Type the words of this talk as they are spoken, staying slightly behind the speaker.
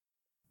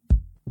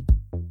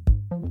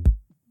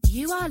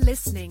You are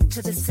listening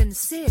to the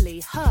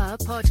Sincerely Her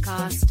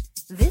podcast.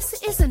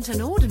 This isn't an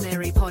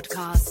ordinary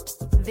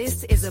podcast.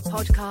 This is a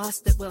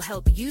podcast that will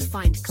help you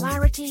find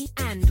clarity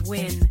and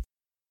win.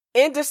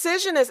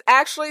 Indecision is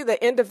actually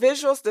the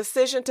individual's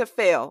decision to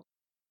fail.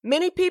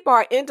 Many people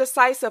are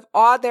indecisive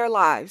all their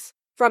lives.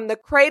 From the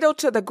cradle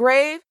to the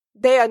grave,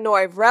 they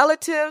annoy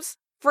relatives,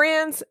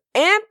 friends,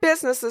 and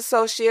business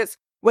associates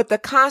with the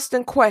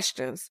constant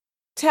questions.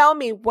 Tell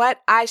me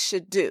what I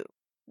should do.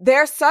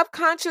 Their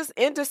subconscious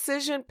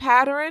indecision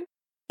pattern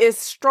is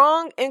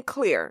strong and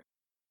clear.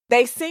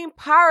 They seem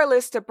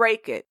powerless to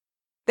break it.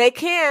 They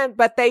can,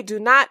 but they do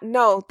not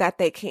know that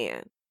they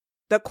can.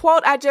 The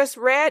quote I just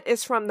read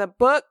is from the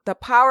book, The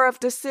Power of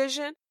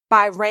Decision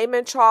by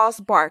Raymond Charles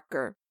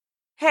Barker.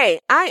 Hey,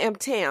 I am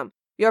Tam,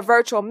 your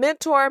virtual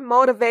mentor,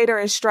 motivator,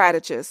 and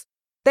strategist.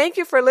 Thank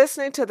you for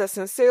listening to the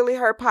Sincerely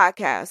Her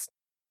podcast.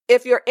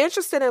 If you're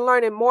interested in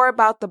learning more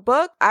about the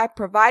book, I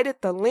provided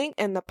the link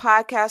in the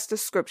podcast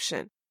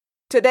description.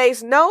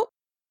 Today's note,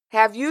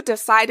 have you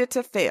decided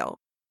to fail?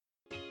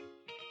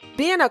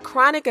 Being a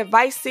chronic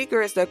advice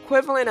seeker is the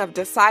equivalent of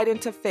deciding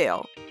to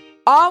fail.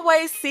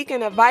 Always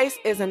seeking advice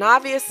is an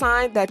obvious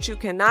sign that you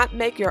cannot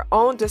make your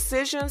own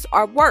decisions,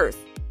 or worse,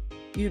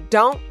 you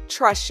don't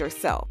trust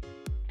yourself.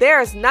 There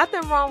is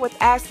nothing wrong with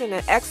asking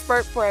an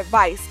expert for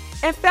advice,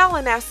 and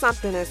failing at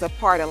something is a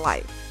part of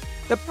life.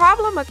 The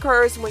problem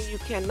occurs when you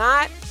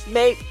cannot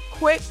make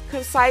quick,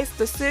 concise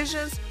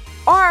decisions,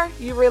 or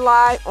you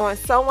rely on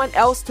someone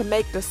else to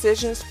make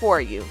decisions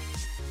for you.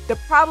 The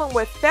problem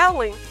with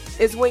failing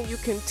is when you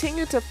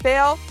continue to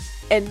fail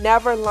and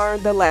never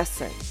learn the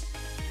lesson.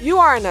 You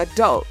are an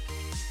adult.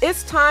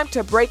 It's time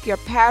to break your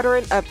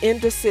pattern of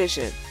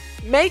indecision.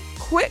 Make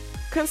quick,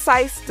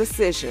 concise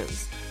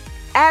decisions.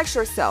 Ask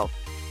yourself,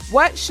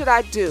 what should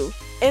I do?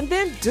 And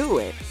then do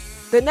it.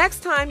 The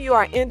next time you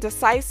are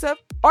indecisive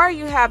or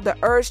you have the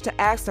urge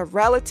to ask a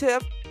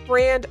relative,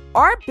 friend,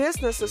 or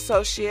business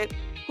associate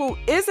who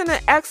isn't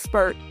an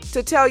expert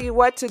to tell you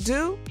what to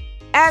do,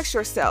 ask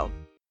yourself,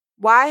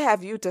 why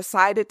have you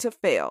decided to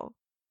fail?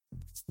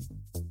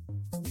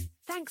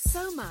 Thanks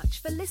so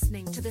much for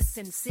listening to the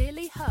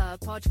Sincerely Her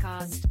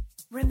podcast.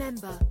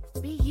 Remember,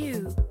 be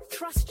you,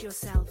 trust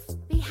yourself,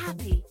 be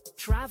happy,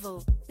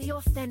 travel, be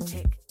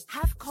authentic,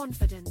 have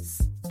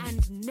confidence,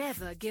 and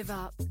never give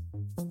up.